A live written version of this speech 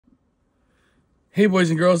Hey, boys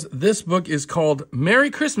and girls, this book is called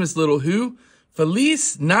Merry Christmas, Little Who,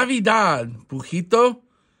 Feliz Navidad, Bujito,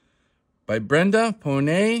 by Brenda,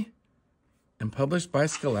 Ponnay, and published by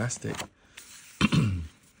Scholastic.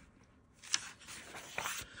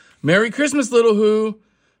 Merry Christmas, Little Who,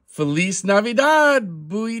 Feliz Navidad,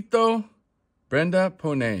 Bujito, Brenda,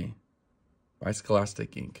 Ponnay, by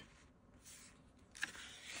Scholastic, Inc.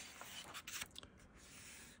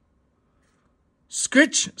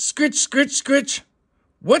 Scritch, scritch, scritch, scritch.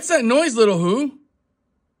 What's that noise, Little Who?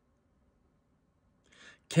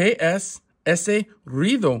 ¿Qué es ese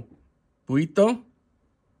ruido, Buito?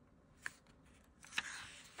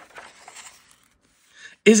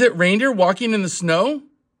 Is it reindeer walking in the snow?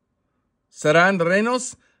 ¿Serán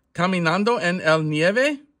renos caminando en el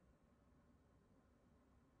nieve?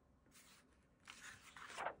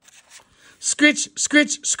 Scritch,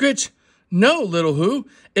 scritch, scritch. No, Little Who,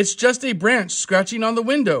 it's just a branch scratching on the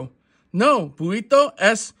window. No, Buito,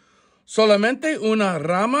 es solamente una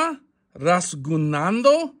rama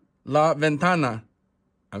rasguñando la ventana.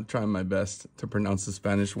 I'm trying my best to pronounce the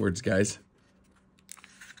Spanish words, guys.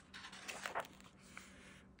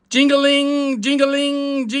 Jingling,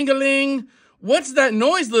 jingling, jingling. What's that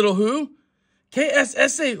noise, Little Who? ¿Qué es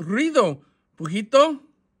ese ruido, Bujito?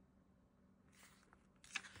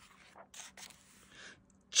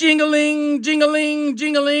 Jingling, jingling,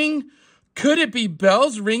 jingling. Could it be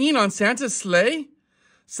bells ringing on Santa's sleigh?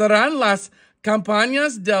 ¿Serán las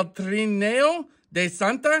campanas del trineo de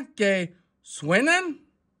Santa que suenan?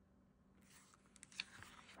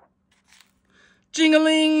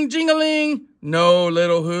 Jingling, jingling. No,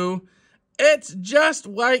 Little Who. It's just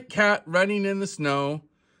White Cat running in the snow.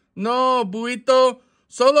 No, Buito.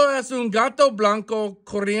 Solo es un gato blanco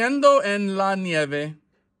corriendo en la nieve.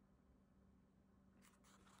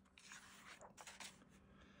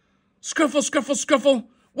 Scruffle, scruffle, scruffle.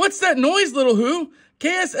 What's that noise, Little Who? ¿Qué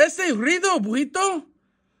es ese ruido, Buito?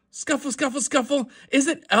 Scuffle, scuffle, scuffle. Is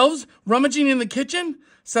it elves rummaging in the kitchen?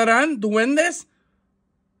 ¿Serán duendes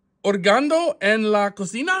hurgando en la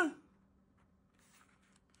cocina?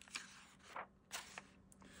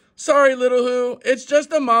 Sorry, Little Who. It's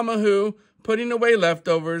just a Mama Who putting away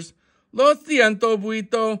leftovers. Lo siento,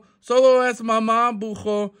 Buito. Solo es Mamá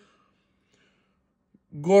Bujo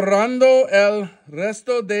gorrando el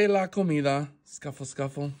resto de la comida. Scuffle,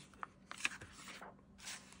 scuffle.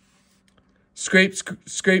 Scrape,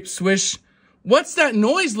 scrape, swish. What's that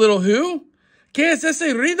noise, Little Who? ¿Qué es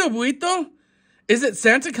ese ruido, Buito? Is it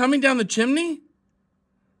Santa coming down the chimney?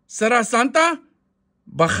 ¿Será Santa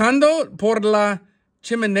bajando por la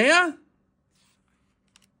chimenea?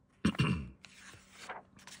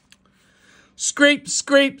 Scrape,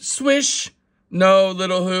 scrape, swish. No,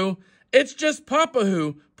 Little Who. It's just Papa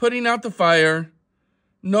Who putting out the fire.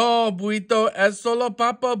 No, Buito, es solo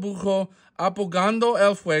Papa Bujo apagando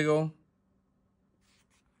el fuego.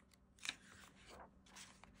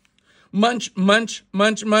 Munch, munch,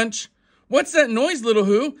 munch, munch. What's that noise, Little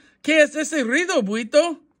Who? ¿Qué es ese ruido,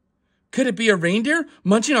 Buito? Could it be a reindeer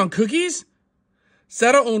munching on cookies?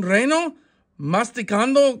 ¿Será un reno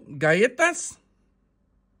masticando galletas?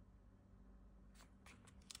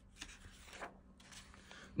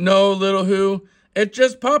 No, Little Who. It's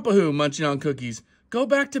just Papa Who munching on cookies. Go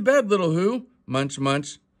back to bed, Little Who. Munch,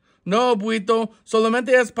 munch. No, Buito. Solamente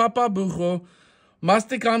es Papa Bujo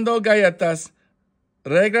masticando galletas.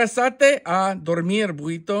 Regresate a dormir,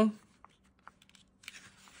 Buito.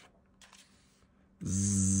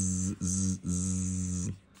 Zzz, zzz,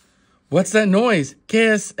 zzz. What's that noise?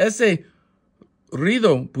 ¿Qué es ese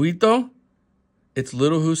ruido, Buito? It's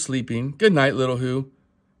Little Who sleeping. Good night, Little Who.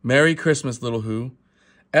 Merry Christmas, Little Who.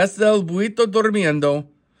 Es el Buito durmiendo.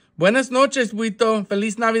 Buenas noches, Buito.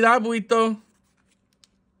 Feliz Navidad, Buito.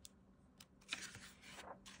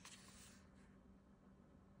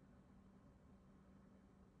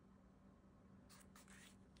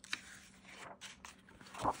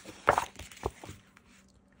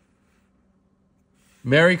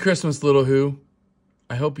 Merry Christmas, Little Who.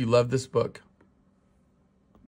 I hope you love this book.